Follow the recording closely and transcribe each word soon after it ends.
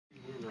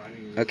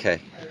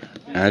Okay.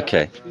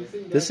 Okay.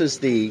 This is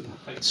the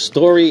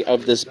story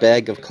of this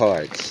bag of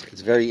cards.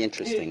 It's very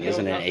interesting,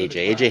 isn't it,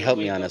 AJ? AJ helped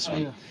me on this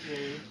one.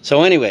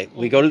 So anyway,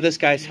 we go to this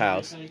guy's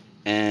house,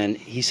 and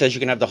he says you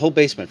can have the whole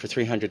basement for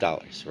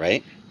 $300,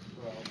 right?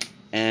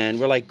 And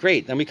we're like,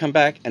 great. Then we come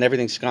back, and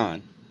everything's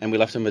gone, and we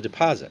left him a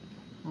deposit,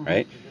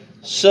 right?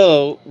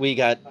 So we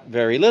got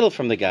very little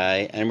from the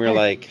guy, and we were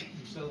like,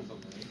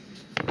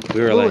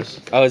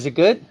 oh, is it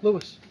good?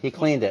 Lewis. He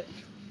cleaned it.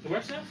 It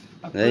works now?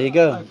 There you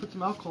go. I put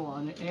some alcohol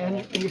on it,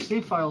 and your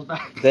save file's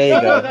back. There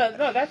you go.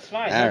 No, that's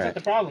fine. That's not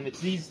the problem.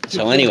 It's these two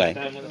so anyway,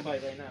 that I'm gonna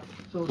fight right now.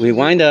 we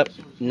wind up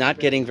not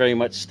getting very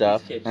much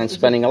stuff and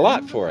spending a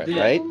lot for it,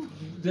 right?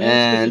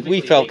 And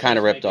we felt kind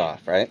of ripped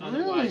off, right?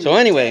 So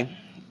anyway,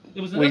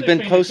 we've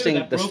been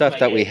posting the stuff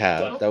that we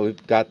have, that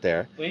we've got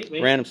there,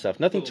 random stuff,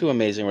 nothing too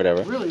amazing or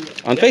whatever,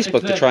 on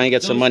Facebook to try and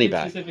get some money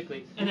back.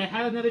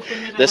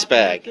 This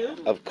bag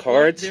of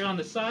cards and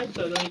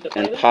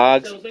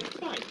pogs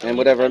and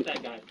whatever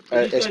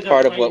is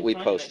part of what we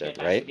posted,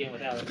 right?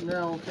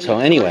 So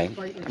anyway,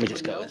 let me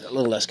just go with a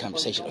little less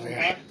conversation over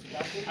here.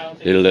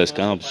 A little less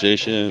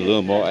conversation, a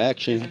little more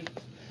action.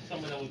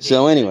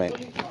 So anyway,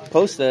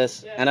 post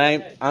this, and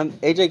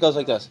AJ goes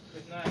like this.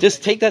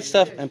 Just take that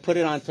stuff and put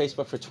it on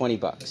Facebook for 20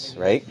 bucks,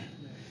 right?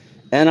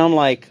 And I'm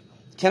like,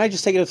 can I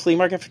just take it to the flea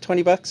market for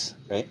 20 bucks,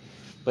 right?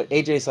 But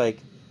AJ's like,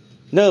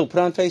 no, put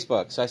it on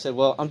Facebook. So I said,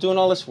 well, I'm doing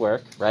all this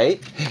work,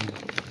 right?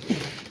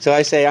 So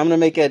I say, I'm going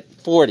to make it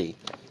 40.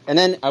 And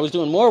then I was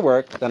doing more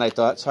work than I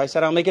thought, so I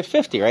said, I'll make it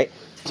 50, right?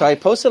 So I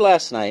posted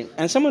last night,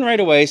 and someone right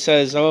away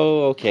says,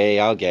 oh, okay,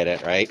 I'll get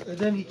it, right? And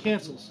then he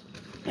cancels.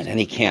 And then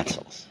he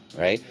cancels,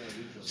 right?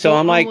 So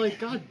I'm like,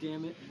 God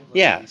damn it.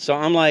 Yeah, so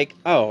I'm like,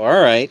 oh,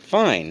 all right,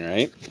 fine,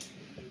 right?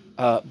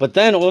 But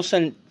then all of a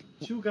sudden,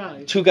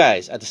 two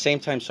guys at the same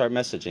time start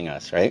messaging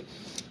us, right?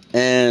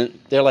 And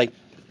they're like,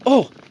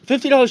 oh,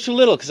 $50 too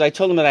little, because I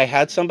told them that I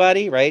had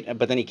somebody, right?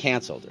 But then he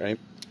canceled, right?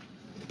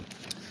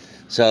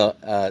 So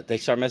they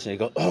start messaging. They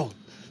go, oh,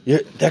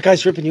 that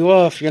guy's ripping you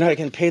off. You're not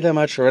going to pay that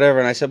much or whatever.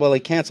 And I said, well, he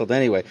canceled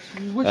anyway.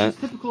 Which is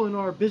typical in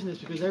our business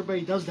because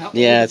everybody does that.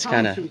 Yeah, it's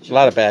kind of a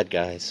lot of bad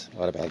guys. A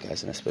lot of bad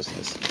guys in this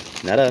business.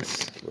 Not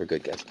us. We're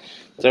good guys.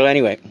 So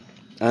anyway,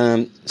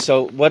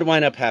 so what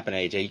wound up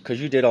happening, AJ? Because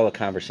you did all the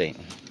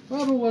conversating. What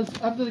happened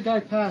was, after the guy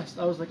passed,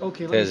 I was like,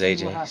 okay, there's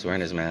AJ. He's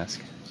wearing his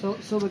mask. So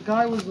the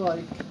guy was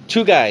like...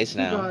 Two guys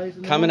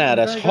coming at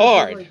us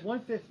hard. Like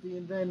 150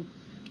 and then...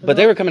 But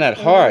they were coming out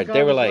hard.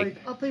 They were like,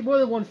 I'll pay more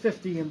than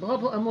 150 and blah,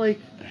 blah. I'm like,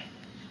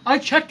 I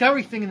checked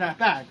everything in that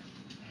bag.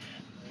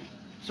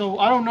 So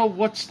I don't know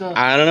what's the...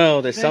 I don't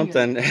know. There's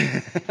something.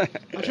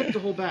 I checked the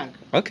whole bag.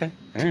 Okay.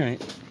 All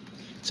right.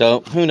 So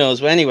who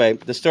knows? But anyway,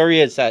 the story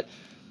is that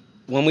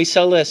when we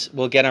sell this,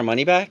 we'll get our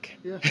money back.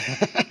 Yeah.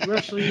 We're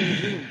actually in the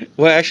dream.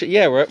 Well, actually,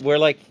 yeah, we're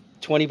like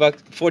 20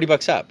 bucks, 40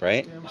 bucks up,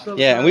 right?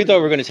 Yeah, and we thought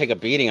we were going to take a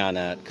beating on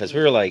that because we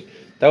were like,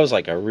 that was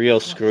like a real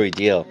screwy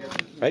deal.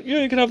 Right? Yeah,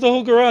 you can have the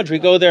whole garage. We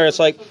go there. It's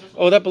like,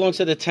 oh, that belongs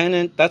to the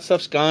tenant. That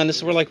stuff's gone.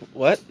 We're like,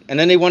 what? And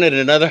then they wanted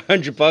another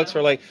 $100.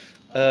 We're like,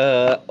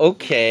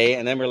 okay.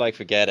 And then we're like,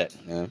 forget it.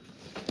 Yeah.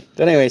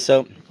 But anyway,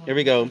 so here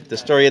we go. The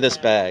story of this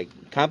bag.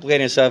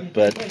 Complicated stuff,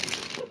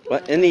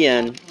 but in the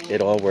end,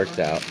 it all worked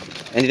out.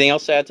 Anything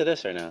else to add to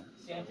this or no?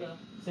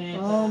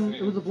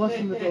 It was a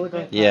blessing that the other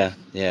guy. Yeah,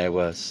 it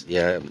was.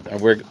 Yeah,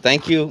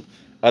 thank you,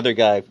 other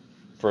guy,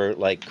 for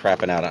like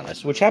crapping out on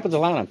us, which happens a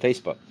lot on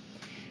Facebook.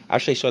 I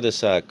actually saw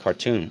this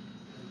cartoon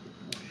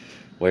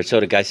where it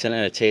showed a guy sitting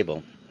at a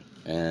table,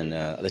 and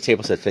the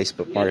table said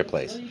Facebook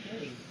Marketplace.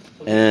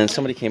 And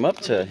somebody came up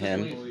to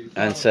him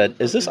and said,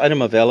 is this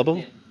item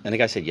available? And the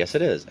guy said, yes,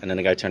 it is. And then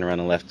the guy turned around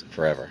and left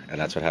forever. And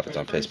that's what happens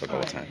on Facebook all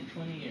the time.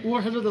 Or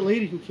I had the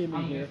lady who came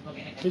in here.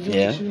 She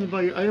didn't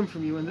buy your item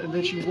from you, and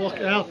then she walked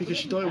out because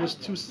she thought it was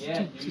too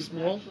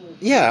small.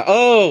 Yeah.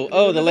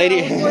 Oh, the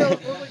lady.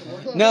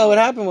 No, what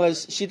happened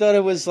was she thought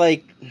it was going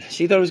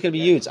to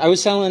be huge. I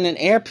was selling an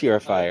air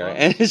purifier,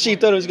 and she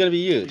thought it was going to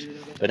be huge.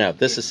 But no,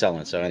 this is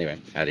selling. So anyway,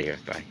 out of here.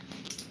 Bye.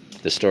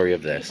 The story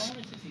of this.